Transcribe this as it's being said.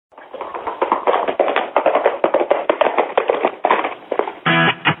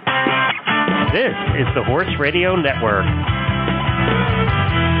This is the Horse Radio Network.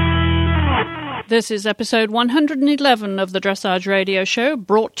 This is episode 111 of the Dressage Radio Show,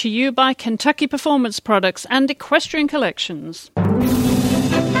 brought to you by Kentucky Performance Products and Equestrian Collections.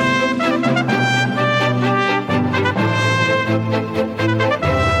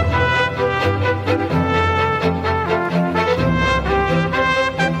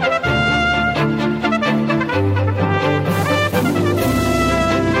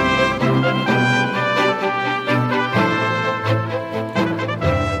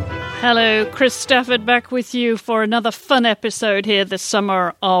 Hello, Chris Stafford back with you for another fun episode here this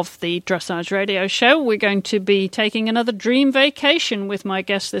summer of the Dressage Radio Show. We're going to be taking another dream vacation with my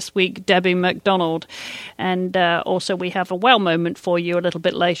guest this week, Debbie McDonald. And also we have a wow moment for you a little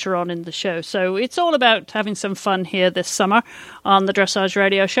bit later on in the show. So it's all about having some fun here this summer on the Dressage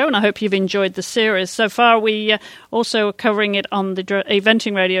Radio Show, and I hope you've enjoyed the series. So far we also are covering it on the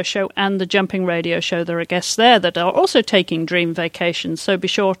Eventing Radio Show and the Jumping Radio Show. There are guests there that are also taking dream vacations, so be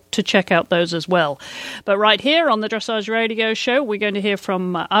sure to check out those as well. But right here on the Dressage Radio Show, we're going to hear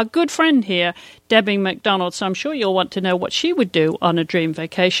from our good friend here, Debbie McDonald. So I'm sure you'll want to know what she would do on a dream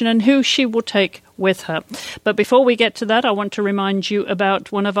vacation and who she will take with her. But before we get to that, I want to remind you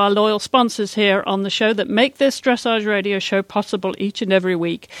about one of our loyal sponsors here on the show that make this Dressage Radio Show possible each and every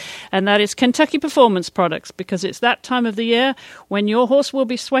week, and that is Kentucky Performance Products, because it's that time of the year when your horse will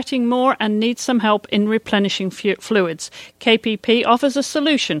be sweating more and needs some help in replenishing fluids. KPP offers a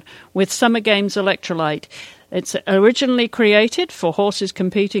solution with Summer Games Electrolyte. It's originally created for horses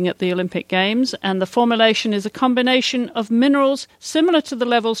competing at the Olympic Games, and the formulation is a combination of minerals similar to the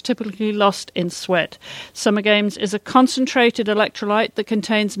levels typically lost in sweat. Summer Games is a concentrated electrolyte that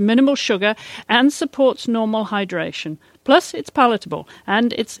contains minimal sugar and supports normal hydration. Plus, it's palatable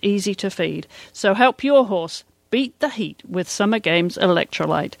and it's easy to feed. So help your horse beat the heat with Summer Games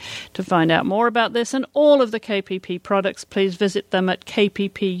Electrolyte. To find out more about this and all of the KPP products, please visit them at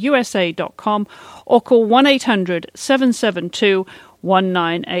kppusa.com or call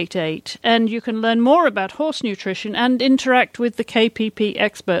 1-800-772-1988. And you can learn more about horse nutrition and interact with the KPP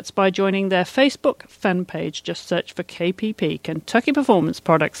experts by joining their Facebook fan page. Just search for KPP, Kentucky Performance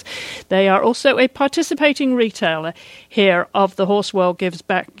Products. They are also a participating retailer here of the Horse World Gives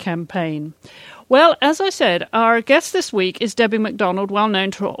Back campaign. Well, as I said, our guest this week is Debbie McDonald, well known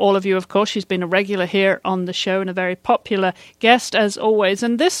to all of you, of course. She's been a regular here on the show and a very popular guest, as always.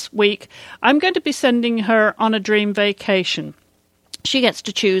 And this week, I'm going to be sending her on a dream vacation. She gets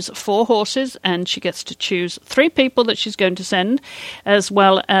to choose 4 horses, and she gets to choose 3 people that she's going to send, as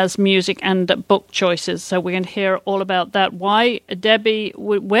well as music and book choices. So we're going to hear all about that, why Debbie,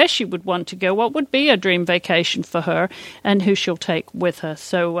 where she would want to go, what would be a dream vacation for her, and who she'll take with her.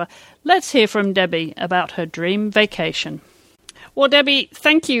 So let's hear from Debbie about her dream vacation. Well, Debbie,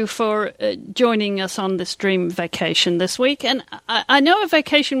 thank you for joining us on this dream vacation this week. And I know a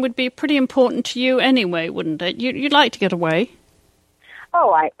vacation would be pretty important to you anyway, wouldn't it? You'd like to get away.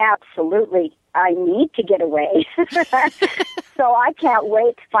 Oh, I need to get away. So I can't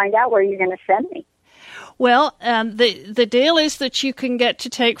wait to find out where you're going to send me. Well, the deal is that you can get to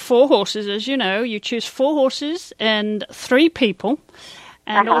take 4 horses, as you know. You choose 4 horses and 3 people.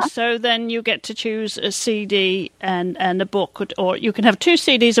 And also then you get to choose a CD and a book, or you can have 2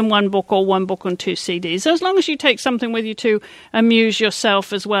 CDs and 1 book, or 1 book and 2 CDs, as long as you take something with you to amuse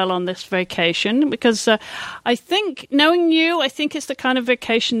yourself as well on this vacation, because I think, knowing you, I think it's the kind of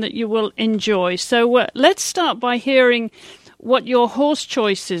vacation that you will enjoy. So let's start by hearing what your horse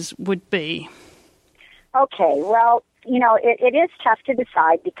choices would be. Okay, well, it is tough to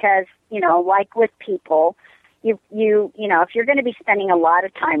decide because, like with people, you know, if you're going to be spending a lot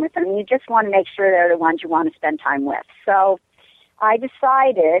of time with them, you just want to make sure they're the ones you want to spend time with. So I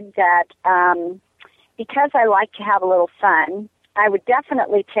decided that because I like to have a little fun, I would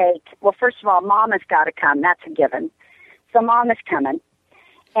definitely take, well, first of all, Mama's got to come. That's a given. So Mama's coming.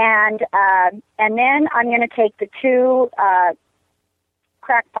 And then I'm going to take the 2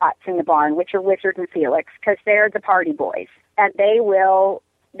 crackpots in the barn, which are Wizard and Felix, because they're the party boys. And they will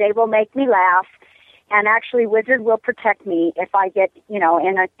make me laugh. And actually, Wizard will protect me if I get, in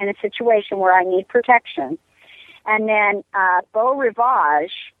a situation where I need protection. And then Beau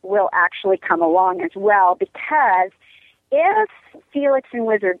Rivage will actually come along as well, because if Felix and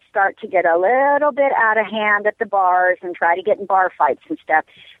Wizard start to get a little bit out of hand at the bars and try to get in bar fights and stuff,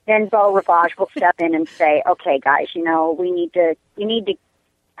 then Beau Rivage will step in and say, "Okay, guys, you need to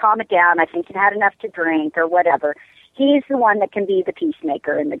calm it down. I think you've had enough to drink," or whatever. he's the one that can be the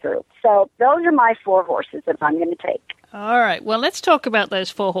peacemaker in the group. So those are my 4 horses that I'm going to take. All right. Well, let's talk about those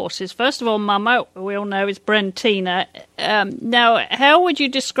 4 horses. First of all, Mama, we all know, is Brentina. Now, how would you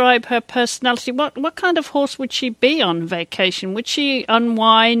describe her personality? What kind of horse would she be on vacation? Would she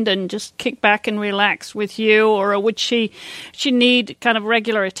unwind and just kick back and relax with you, or would she need kind of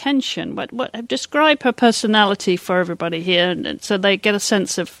regular attention? Describe her personality for everybody here, so they get a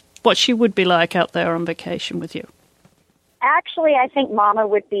sense of what she would be like out there on vacation with you. Actually, I think Mama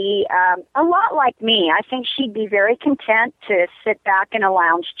would be a lot like me. I think she'd be very content to sit back in a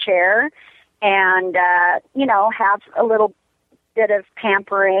lounge chair and, have a little bit of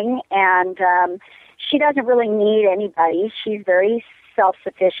pampering. And she doesn't really need anybody. She's very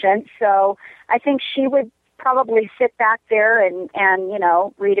self-sufficient. So I think she would probably sit back there and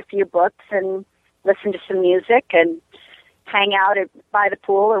read a few books and listen to some music and hang out by the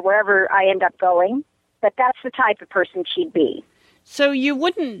pool or wherever I end up going. But that's the type of person she'd be. So you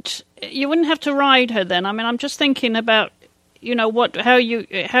wouldn't have to ride her then? I mean, I'm just thinking about, how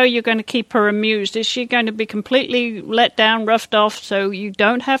you're going to keep her amused. Is she going to be completely let down, roughed off, so you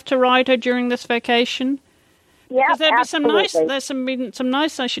don't have to ride her during this vacation? Yeah, absolutely. There's some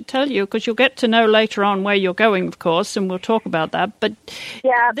nice, I should tell you, because you'll get to know later on where you're going, of course, and we'll talk about that. But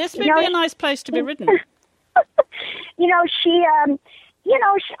this would be a nice place to be ridden.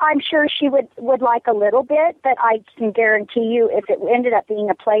 I'm sure she would like a little bit, but I can guarantee you if it ended up being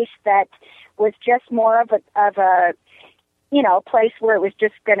a place that was just more of a place where it was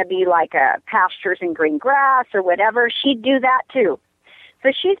just going to be like pastures and green grass or whatever, she'd do that too.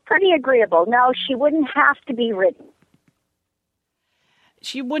 So she's pretty agreeable. No, she wouldn't have to be ridden.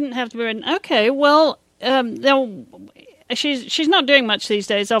 She wouldn't have to be ridden. Okay, well, She's not doing much these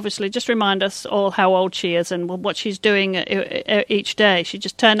days, obviously. Just remind us all how old she is and what she's doing each day. She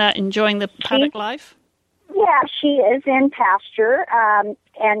just turned out enjoying the paddock life? Yeah, she is in pasture,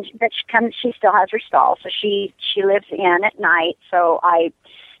 but she still has her stall, so she lives in at night, so I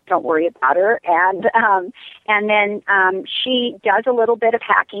don't worry about her. And then she does a little bit of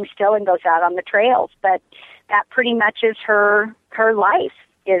hacking still and goes out on the trails, but that pretty much is her life.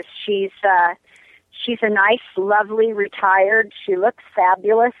 She's a nice, lovely, retired, she looks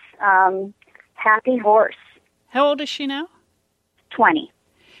fabulous, happy horse. How old is she now? 20.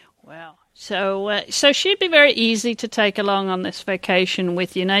 Wow. So she'd be very easy to take along on this vacation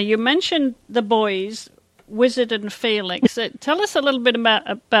with you. Now, you mentioned the boys, Wizard and Felix. Tell us a little bit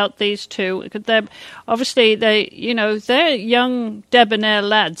about these two. They're young debonair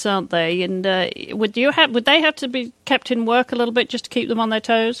lads, aren't they? And would they have to be kept in work a little bit just to keep them on their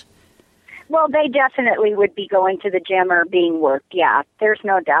toes? Well, they definitely would be going to the gym or being worked, yeah. There's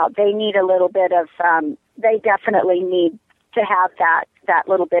no doubt. They need a little bit of, they definitely need to have that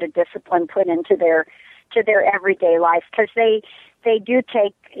little bit of discipline put into their everyday life, because they do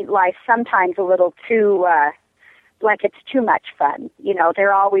take life sometimes a little too, like it's too much fun.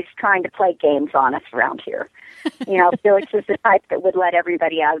 They're always trying to play games on us around here. Felix is the type that would let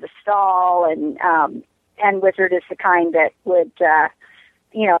everybody out of the stall, and Wizard is the kind that would,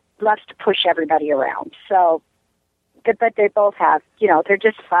 loves to push everybody around. So, but they both have, they're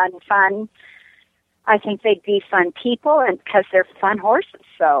just fun. I think they'd be fun people, and because they're fun horses.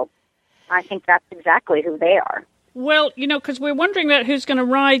 So I think that's exactly who they are. Well, because we're wondering about who's going to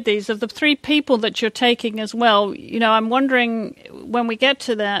ride these. Of the 3 people that you're taking as well, I'm wondering when we get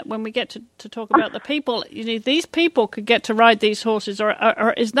to that, when we get to talk about the people, these people could get to ride these horses,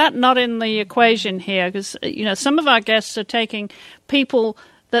 or is that not in the equation here? Because, some of our guests are taking people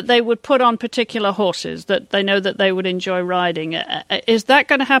that they would put on particular horses that they know that they would enjoy riding. Is that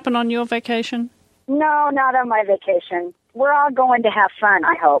going to happen on your vacation? No, not on my vacation. We're all going to have fun,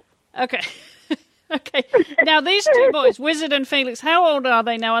 I hope. Okay. Okay. Now, these 2 boys, Wizard and Felix, how old are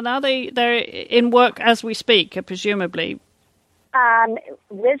they now? And they're in work as we speak, presumably?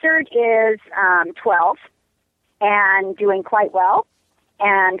 Wizard is 12 and doing quite well.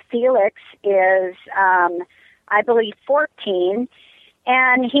 And Felix is, I believe, 14.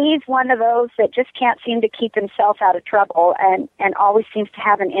 And he's one of those that just can't seem to keep himself out of trouble and always seems to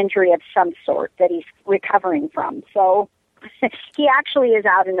have an injury of some sort that he's recovering from. So he actually is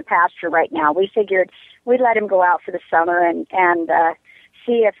out in the pasture right now. We figured we'd let him go out for the summer and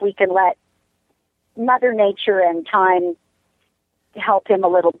see if we can let Mother Nature and time help him a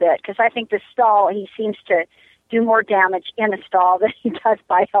little bit. Because I think the stall, he seems to do more damage in a stall than he does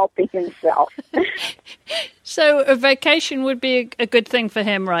by helping himself. So a vacation would be a good thing for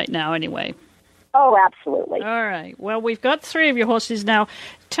him right now anyway. Oh, absolutely. All right. Well, we've got 3 of your horses now.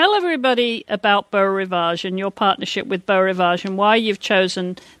 Tell everybody about Beau Rivage and your partnership with Beau Rivage and why you've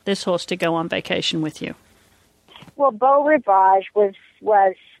chosen this horse to go on vacation with you. Well, Beau Rivage was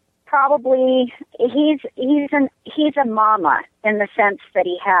probably he's a mama in the sense that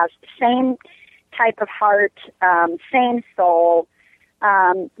he has the same type of heart, same soul.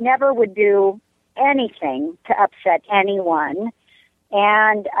 Never would do anything to upset anyone,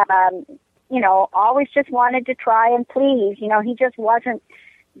 and always just wanted to try and please. He just wasn't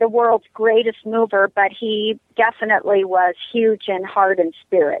the world's greatest mover, but he definitely was huge in heart and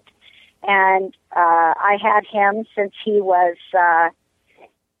spirit. And I had him since he was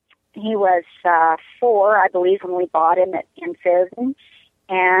 4, I believe, when we bought him in Fairden.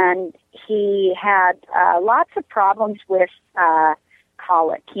 And he had lots of problems with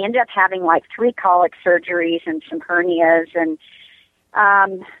colic. He ended up having like 3 colic surgeries and some hernias. And,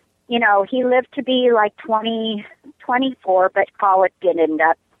 he lived to be like 24, but colic did end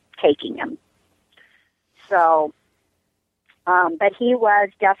up taking him. So, but he was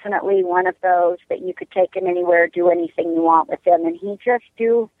definitely one of those that you could take him anywhere, do anything you want with him, and he just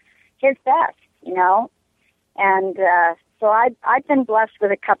do his best, And so I've been blessed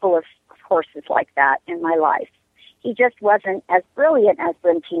with a couple of horses like that in my life. He just wasn't as brilliant as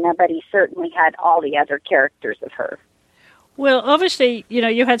Brentina, but he certainly had all the other characters of her. Well, obviously,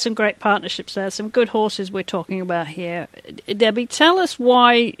 you had some great partnerships there, some good horses we're talking about here. Debbie, tell us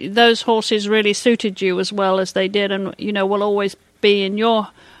why those horses really suited you as well as they did and, will always be in your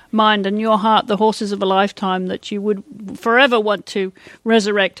mind and your heart the horses of a lifetime that you would forever want to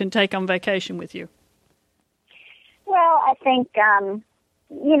resurrect and take on vacation with you. Well, I think,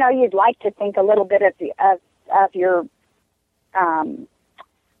 you'd like to think a little bit of your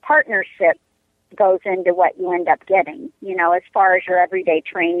partnership goes into what you end up getting, as far as your everyday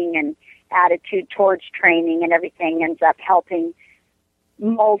training and attitude towards training and everything ends up helping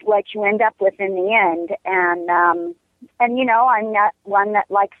mold what you end up with in the end. And I'm not one that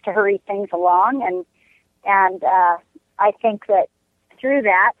likes to hurry things along. And I think that through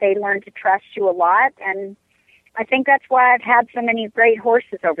that, they learn to trust you a lot. And I think that's why I've had so many great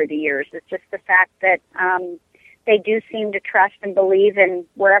horses over the years. It's just the fact that they do seem to trust and believe in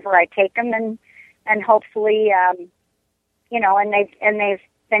wherever I take them, and hopefully, and they've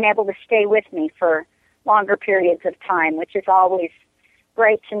been able to stay with me for longer periods of time, which is always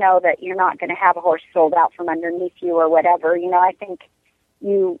great to know that you're not going to have a horse sold out from underneath you or whatever. I think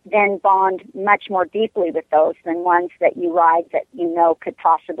you then bond much more deeply with those than ones that you ride that could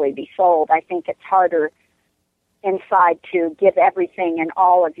possibly be sold. I think it's harder inside to give everything and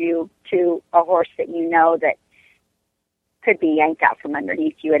all of you to a horse that that could be yanked out from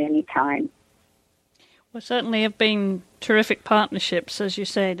underneath you at any time. Well, certainly have been terrific partnerships, as you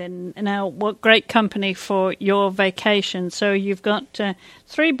said, and now what great company for your vacation. So you've got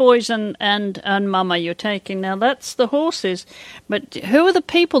 3 boys and mama you're taking. Now that's the horses, but who are the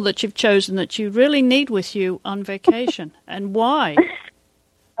people that you've chosen that you really need with you on vacation, and why?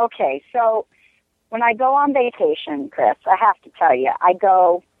 Okay, so when I go on vacation, Chris, I have to tell you, I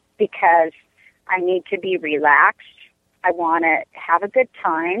go because I need to be relaxed. I want to have a good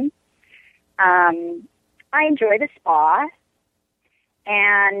time. I enjoy the spa,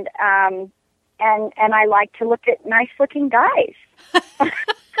 and I like to look at nice-looking guys.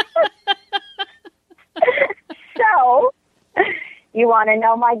 So, you want to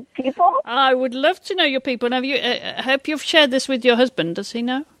know my people? I would love to know your people. Now, I hope you've shared this with your husband. Does he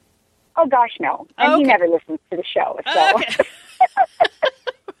know? Oh, gosh, no. And he never listens to the show, so... Okay.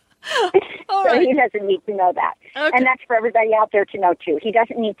 All so right. he doesn't need to know that. Okay. And that's for everybody out there to know, too. He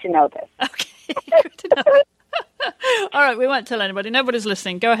doesn't need to know this. Okay, good to know. All right, we won't tell anybody. Nobody's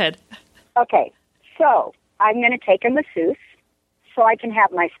listening. Go ahead. Okay, so I'm going to take a masseuse so I can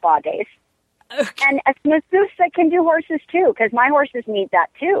have my spa days. Okay. And a masseuse that can do horses, too, because my horses need that,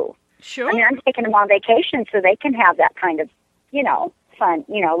 too. Sure. I mean, I'm taking them on vacation so they can have that kind of, fun,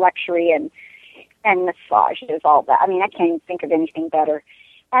 luxury and massages, all that. I mean, I can't even think of anything better.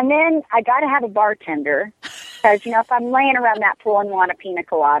 And then I got to have a bartender because, if I'm laying around that pool and want a pina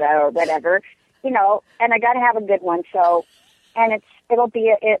colada or whatever, and I got to have a good one. So, and it'll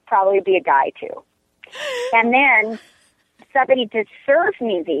probably be a guy too. And then somebody to serve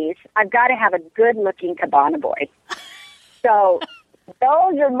me these, I've got to have a good looking cabana boy. So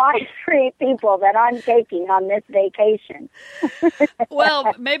those are my 3 people that I'm taking on this vacation.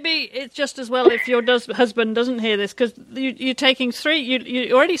 Well, maybe it's just as well if your husband doesn't hear this, because you're taking 3.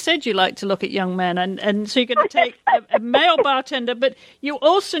 You already said you like to look at young men, and so you're going to take a male bartender, but you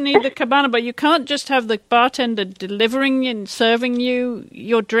also need the cabana boy. You can't just have the bartender delivering and serving you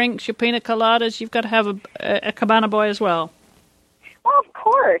your drinks, your pina coladas. You've got to have a cabana boy as well. Well, of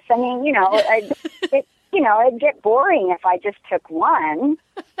course. I mean, it'd get boring if I just took one.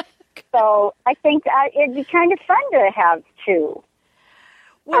 So I think it'd be kind of fun to have two.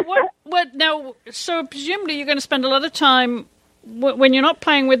 Well, what now? So presumably you're going to spend a lot of time when you're not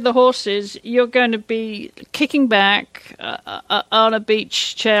playing with the horses. You're going to be kicking back on a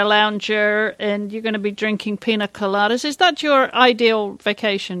beach chair lounger, and you're going to be drinking pina coladas. Is that your ideal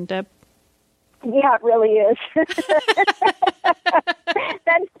vacation, Deb? Yeah, it really is.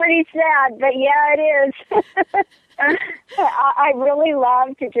 That's pretty sad, but yeah, it is. I really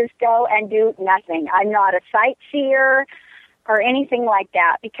love to just go and do nothing. I'm not a sightseer or anything like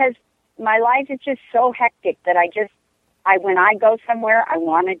that because my life is just so hectic that when I go somewhere, I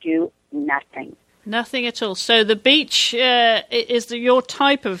want to do nothing. Nothing at all. So the beach is your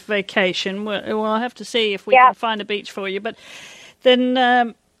type of vacation. We'll have to see if we can find a beach for you. But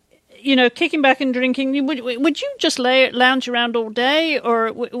then, kicking back and drinking, would you just lounge around all day?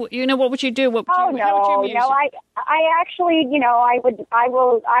 Or, what would you do? No. I actually, I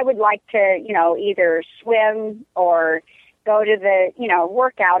would like to, either swim or go to the,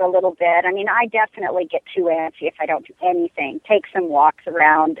 work out a little bit. I mean, I definitely get too antsy if I don't do anything. Take some walks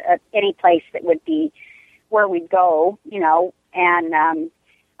around any place that would be where we'd go, and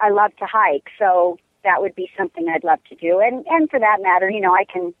I love to hike, so that would be something I'd love to do. And for that matter, I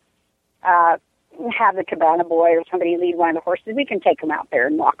can have the cabana boy or somebody lead one of the horses. We can take them out there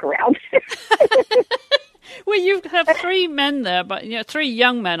and walk around. Well, you have three men there, but three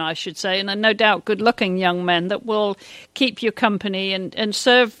young men, I should say, and no doubt good-looking young men that will keep you company and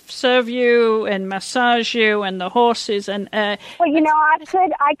serve you and massage you and the horses. And I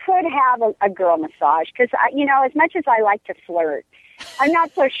could have a girl massage because as much as I like to flirt, I'm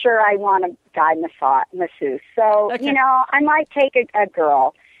not so sure I want a guy masseuse. So okay. I might take a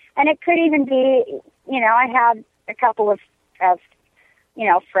girl, and it could even be I have a couple of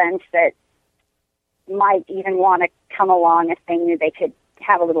friends that might even want to come along if they knew they could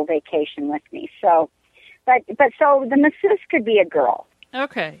have a little vacation with me. So, but so the masseuse could be a girl.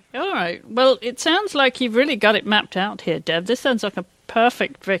 Okay, all right. Well, it sounds like you've really got it mapped out here, Deb. This sounds like a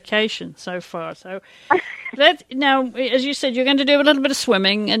perfect vacation so far. So, now, as you said, you're going to do a little bit of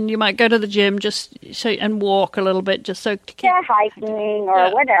swimming, and you might go to the gym and walk a little bit, just so to keep hiking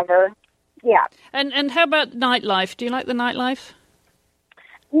or whatever. Yeah. And how about nightlife? Do you like the nightlife?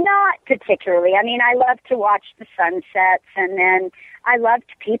 Not particularly. I mean, I love to watch the sunsets, and then I love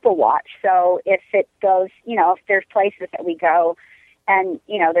to people watch. So if it goes, if there's places that we go and,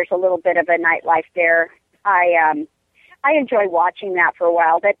 there's a little bit of a nightlife there, I enjoy watching that for a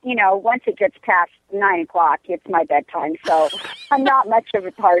while. But, once it gets past 9 o'clock, it's my bedtime. So I'm not much of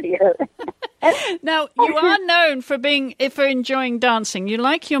a partier. Now, you are known for enjoying dancing. You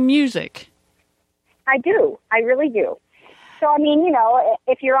like your music. I do. I really do. So, I mean,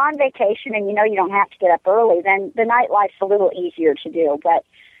 if you're on vacation and you don't have to get up early, then the nightlife's a little easier to do. But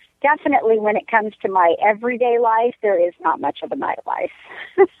definitely when it comes to my everyday life, there is not much of a nightlife.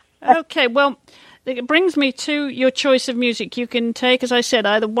 Okay, well, it brings me to your choice of music. You can take, as I said,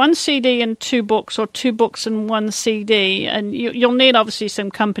 either one CD and two books or two books and one CD. And you'll need, obviously,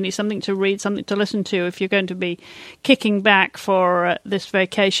 some company, something to read, something to listen to if you're going to be kicking back for this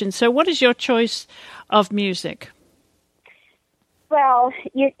vacation. So what is your choice of music? Well,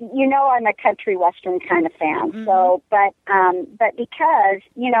 I'm a country western kind of fan. Mm-hmm. So, but because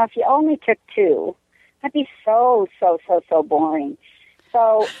if you only took two, that'd be so boring.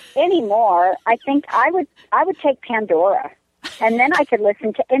 So anymore, I think I would take Pandora, and then I could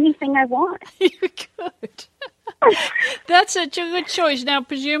listen to anything I want. You could. That's a good choice. Now,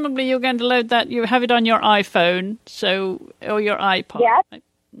 presumably, you're going to load that. You have it on your iPhone, or your iPod. Yep.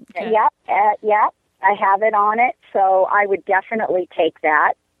 Okay. Yep. I have it on it, so I would definitely take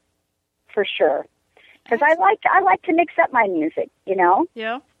that for sure. Because I like to mix up my music,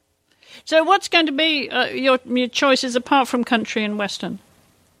 Yeah. So what's going to be your choices apart from country and western?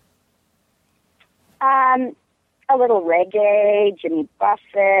 A little reggae, Jimmy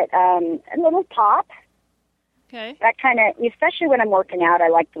Buffett, a little pop. Okay. That kind of, especially when I'm working out, I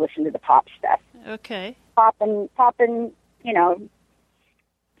like to listen to the pop stuff. Okay. Popping, sometimes,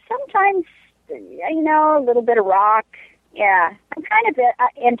 a little bit of rock. Yeah, I'm kind of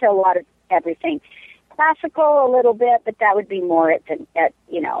into a lot of everything. Classical a little bit, but that would be more it'd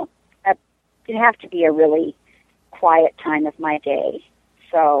have to be a really quiet time of my day.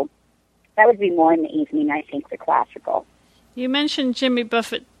 So that would be more in the evening, I think, the classical. You mentioned Jimmy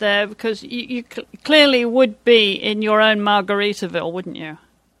Buffett there because you clearly would be in your own Margaritaville, wouldn't you?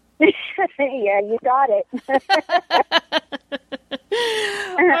 Yeah, you got it.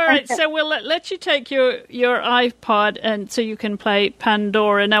 All right, so we'll let you take your iPod and so you can play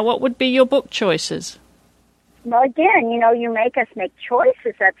Pandora. Now, what would be your book choices? Well, again, you make us make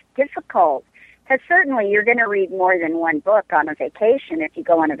choices. difficult. Because certainly you're going to read more than one book on a vacation if you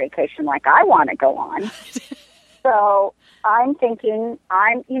go on a vacation like I want to go on. So I'm thinking,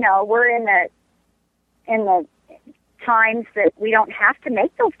 we're in the times that we don't have to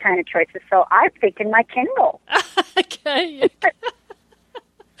make those kind of choices. So I'm thinking my Kindle. Okay.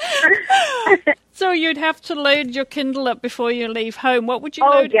 So you'd have to load your Kindle up before you leave home. What would you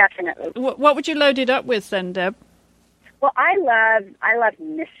load? Definitely. What would you load it up with then, Deb? Well, I love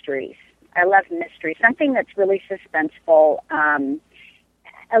mysteries. I love mystery, something that's really suspenseful.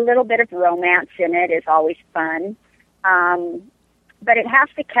 A little bit of romance in it is always fun. But it has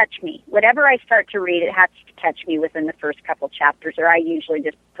to catch me. Whatever I start to read, it has to catch me within the first couple chapters, or I usually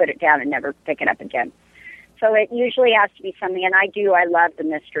just put it down and never pick it up again. So it usually has to be something, and I love the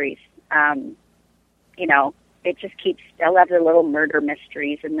mysteries. It just keeps, I love the little murder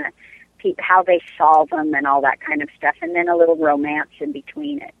mysteries and how they solve them and all that kind of stuff, and then a little romance in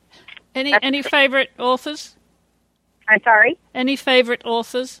between it. Any favorite authors? I'm sorry? Any favorite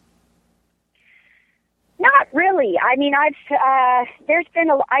authors? Not really. I mean, there's been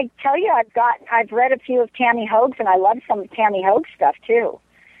I've read a few of Tammy Hoag's, and I love some of Tammy Hoag's stuff too.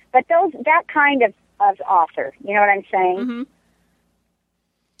 But that kind of author, you know what I'm saying? Mm-hmm.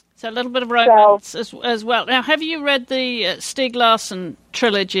 So a little bit of romance as well. Now, have you read the Stieg Larsson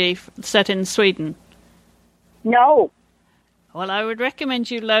trilogy set in Sweden? No. Well, I would recommend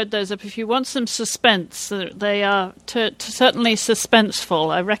you load those up if you want some suspense. They are certainly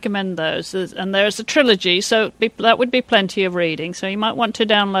suspenseful. I recommend those. And there's a trilogy, so that would be plenty of reading. So you might want to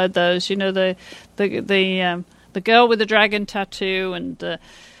download those. You know, the girl with the dragon tattoo and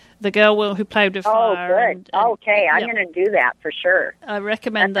the girl who played with fire. Oh, good. Okay, I'm going to do that for sure. I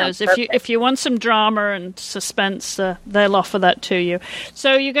recommend those. Perfect. If you want some drama and suspense, they'll offer that to you.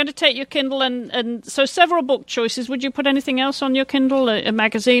 So you're going to take your Kindle and so several book choices. Would you put anything else on your Kindle, a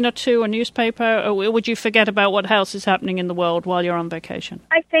magazine or two, a newspaper, or would you forget about what else is happening in the world while you're on vacation?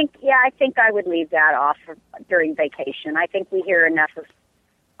 I think I would leave that off during vacation. I think we hear enough of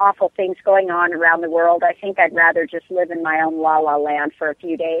awful things going on around the world. I think I'd rather just live in my own la-la land for a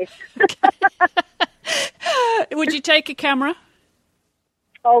few days. Would you take a camera?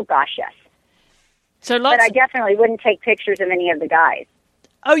 Oh, gosh, yes. But I definitely wouldn't take pictures of any of the guys.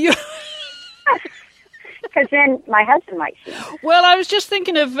 Oh, you... Because then my husband might see them. Well, I was just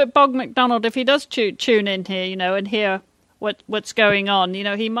thinking of Bog McDonald. If he does tune in here, and hear what's going on,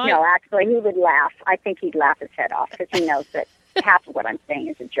 he might... No, actually, he would laugh. I think he'd laugh his head off because he knows that half of what I'm saying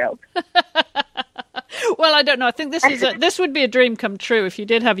is a joke. Well, I don't know. I think this would be a dream come true if you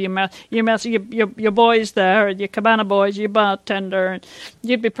did have your boys there, and your cabana boys, your bartender, and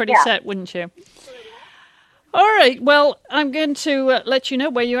you'd be pretty set, wouldn't you? All right. Well, I'm going to let you know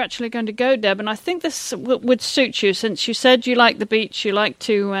where you're actually going to go, Deb, and I think this would suit you since you said you like the beach, you like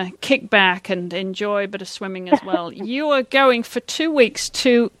to kick back and enjoy a bit of swimming as well. You are going for 2 weeks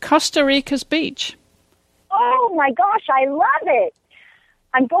to Costa Rica's beach. Oh, my gosh, I love it.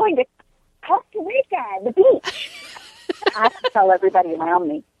 I'm going to Costa Rica, the beach. I have to tell everybody around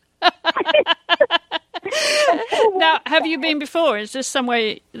me. Now, have you been before? Is this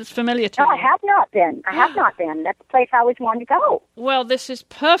somewhere that's familiar to you? No, I have not been. That's the place I always wanted to go. Well, this is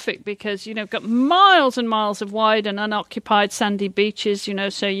perfect because, got miles and miles of wide and unoccupied sandy beaches,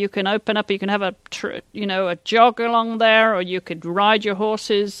 so you can open up, you can have a jog along there, or you could ride your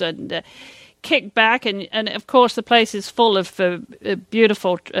horses and... kick back, and of course the place is full of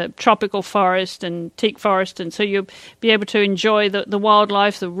beautiful tropical forest and teak forest, and so you'll be able to enjoy the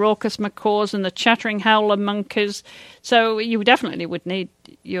wildlife, the raucous macaws and the chattering howler monkeys. So you definitely would need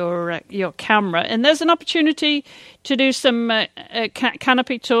your camera, and there's an opportunity to do some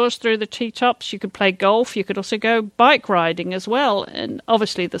canopy tours through the treetops. You could play golf, you could also go bike riding as well, and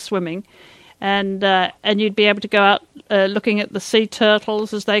obviously the swimming. And you'd be able to go out looking at the sea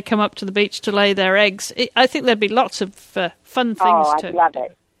turtles as they come up to the beach to lay their eggs. I think there'd be lots of fun things to... I'd love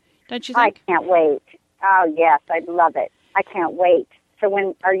it. Don't you think? I can't wait. Oh, yes, I'd love it. I can't wait. So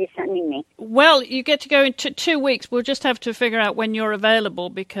when are you sending me? Well, you get to go in 2 weeks. We'll just have to figure out when you're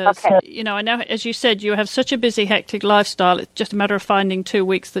available because, I know, as you said, you have such a busy, hectic lifestyle. It's just a matter of finding 2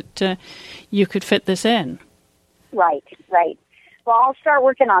 weeks that you could fit this in. Right. Well, I'll start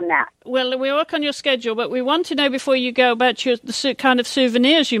working on that. Well, we work on your schedule, but we want to know before you go about the kind of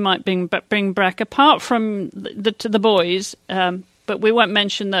souvenirs you might bring back, apart from the boys, but we won't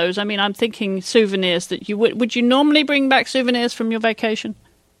mention those. I mean, I'm thinking souvenirs that you would you normally bring back souvenirs from your vacation?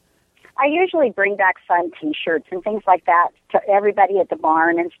 I usually bring back fun T-shirts and things like that to everybody at the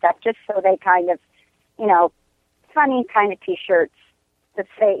barn and stuff, just so they kind of, funny kind of T-shirts that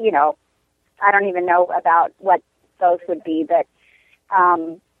say, I don't even know about what those would be, but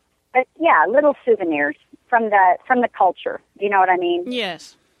But yeah, little souvenirs from the culture. Do you know what I mean?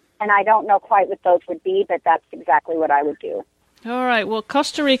 Yes. And I don't know quite what those would be, but that's exactly what I would do. All right. Well,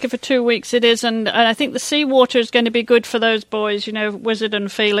 Costa Rica for 2 weeks it is, and I think the seawater is going to be good for those boys. You know, Wizard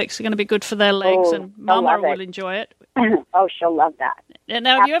and Felix are going to be good for their legs, and Mama will enjoy it. Oh, she'll love that.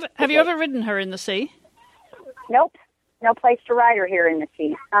 Now, have you ever ridden her in the sea? Nope. No place to ride her here in the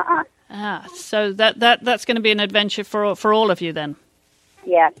sea. So that's going to be an adventure for all of you then.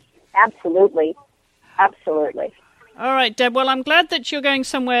 Yes, absolutely. Absolutely. All right, Deb. Well, I'm glad that you're going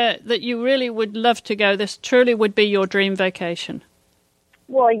somewhere that you really would love to go. This truly would be your dream vacation.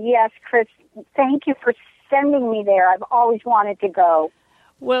 Well, yes, Chris. Thank you for sending me there. I've always wanted to go.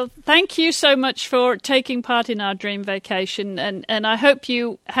 Well, thank you so much for taking part in our dream vacation, and I hope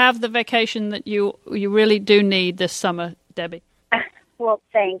you have the vacation that you really do need this summer, Debbie. Well,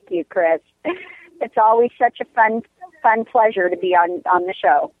 thank you, Chris. It's always such a fun pleasure to be on the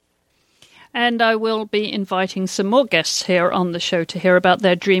show. And I will be inviting some more guests here on the show to hear about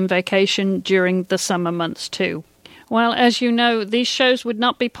their dream vacation during the summer months too. Well, as you know, these shows would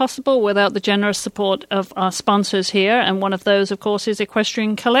not be possible without the generous support of our sponsors here, and one of those, of course, is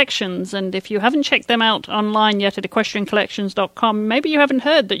Equestrian Collections. And if you haven't checked them out online yet at equestriancollections.com, maybe you haven't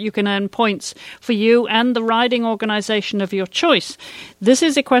heard that you can earn points for you and the riding organisation of your choice. This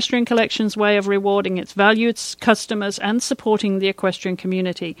is Equestrian Collections' way of rewarding its valued customers and supporting the equestrian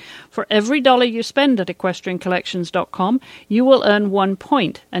community. For every dollar you spend at equestriancollections.com, you will earn 1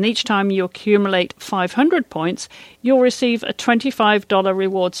 point, and each time you accumulate 500 points, you'll receive a $25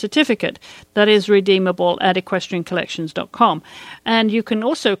 reward certificate that is redeemable at equestriancollections.com. And you can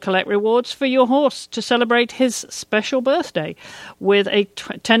also collect rewards for your horse to celebrate his special birthday with a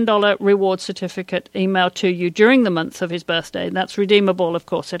 $10 reward certificate emailed to you during the month of his birthday. That's redeemable, of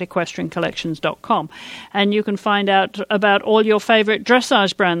course, at equestriancollections.com. And you can find out about all your favorite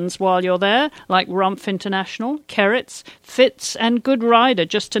dressage brands while you're there, like Rumpf International, Kerritts, Fitz, and Good Rider,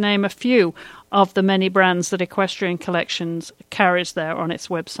 just to name a few of the many brands that Equestrian Collections carries there on its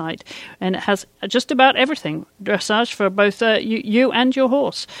website. And it has just about everything, dressage for both you and your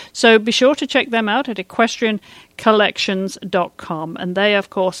horse. So be sure to check them out at equestriancollections.com. And they, of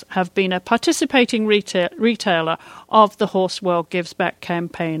course, have been a participating retailer of the Horse World Gives Back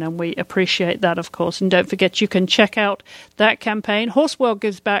campaign, and we appreciate that, of course. And don't forget, you can check out that campaign.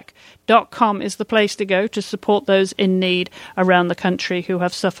 HorseWorldGivesBack.com is the place to go to support those in need around the country who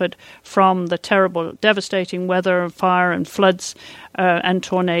have suffered from the terrible, devastating weather and fire and floods and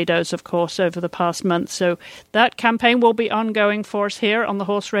tornadoes, of course, over the past month. So that campaign will be ongoing for us here on the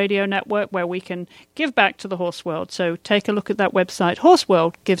Horse Radio Network, where we can give back to the horse world. So take a look at that website,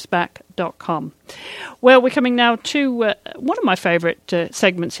 HorseWorldGivesBack.com. Well, we're coming now to one of my favourite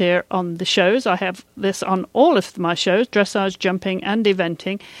segments here on the shows. I have this on all of my shows, dressage, jumping and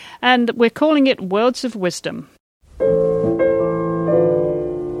eventing, and we're calling it Words of Wisdom.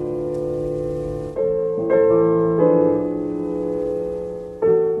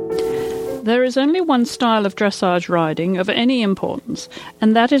 There is only one style of dressage riding of any importance,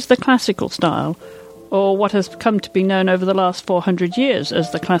 and that is the classical style, or what has come to be known over the last 400 years as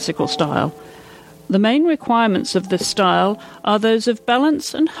the classical style. The main requirements of this style are those of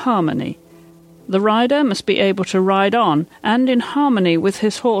balance and harmony. The rider must be able to ride on and in harmony with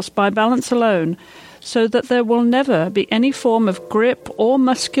his horse by balance alone, so that there will never be any form of grip or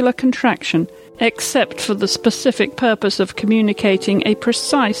muscular contraction, except for the specific purpose of communicating a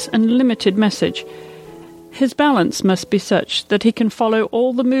precise and limited message. His balance must be such that he can follow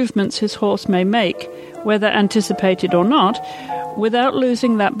all the movements his horse may make, whether anticipated or not, without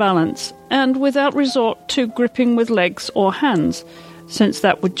losing that balance, and without resort to gripping with legs or hands, since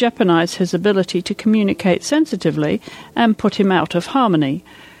that would jeopardize his ability to communicate sensitively and put him out of harmony.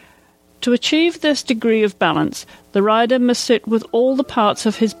 To achieve this degree of balance, the rider must sit with all the parts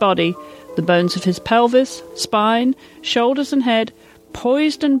of his body, the bones of his pelvis, spine, shoulders and head,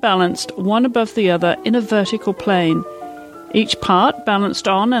 poised and balanced one above the other in a vertical plane, each part balanced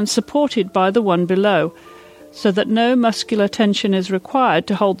on and supported by the one below, so that no muscular tension is required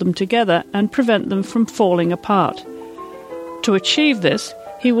to hold them together and prevent them from falling apart. To achieve this,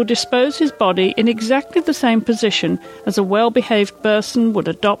 he will dispose his body in exactly the same position as a well-behaved person would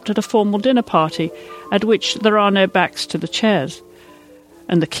adopt at a formal dinner party, at which there are no backs to the chairs.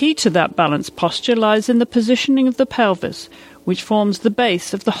 And the key to that balanced posture lies in the positioning of the pelvis, which forms the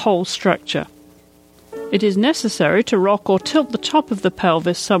base of the whole structure. It is necessary to rock or tilt the top of the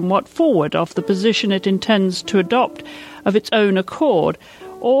pelvis somewhat forward off the position it intends to adopt of its own accord,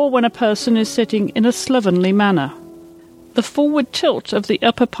 or when a person is sitting in a slovenly manner. The forward tilt of the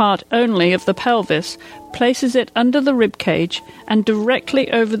upper part only of the pelvis places it under the rib cage and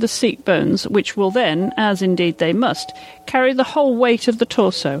directly over the seat bones, which will then, as indeed they must, carry the whole weight of the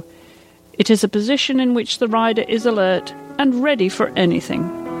torso. It is a position in which the rider is alert and ready for anything.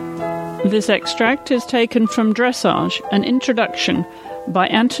 This extract is taken from Dressage, an introduction by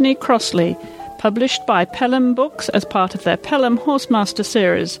Anthony Crossley, published by Pelham Books as part of their Pelham Horsemaster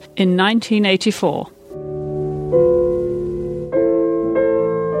series in 1984.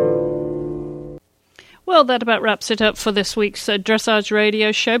 Well, that about wraps it up for this week's Dressage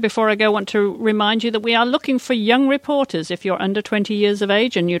Radio Show. Before I go, I want to remind you that we are looking for young reporters. If you're under 20 years of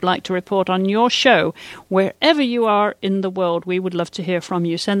age and you'd like to report on your show, wherever you are in the world, we would love to hear from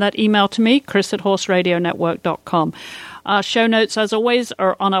you. Send that email to me, chris@horseradionetwork.com. Our show notes, as always,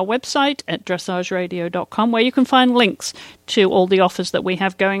 are on our website at dressageradio.com, where you can find links to all the offers that we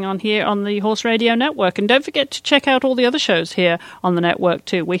have going on here on the Horse Radio Network. And don't forget to check out all the other shows here on the network,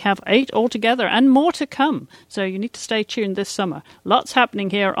 too. We have 8 altogether and more to come, so you need to stay tuned this summer. Lots happening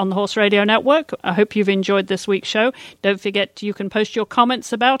here on the Horse Radio Network. I hope you've enjoyed this week's show. Don't forget you can post your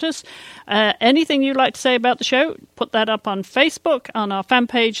comments about us. Anything you'd like to say about the show, put that up on Facebook, on our fan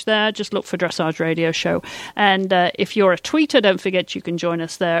page there. Just look for Dressage Radio Show. And if you're a tweeter, don't forget you can join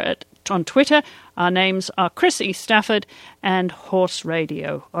us there on Twitter. Our names are Chris E. Stafford and Horse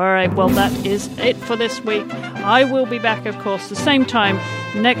Radio. All right, well, that is it for this week. I will be back, of course, the same time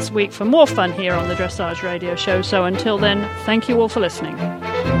next week for more fun here on the Dressage Radio Show. So until then, thank you all for listening.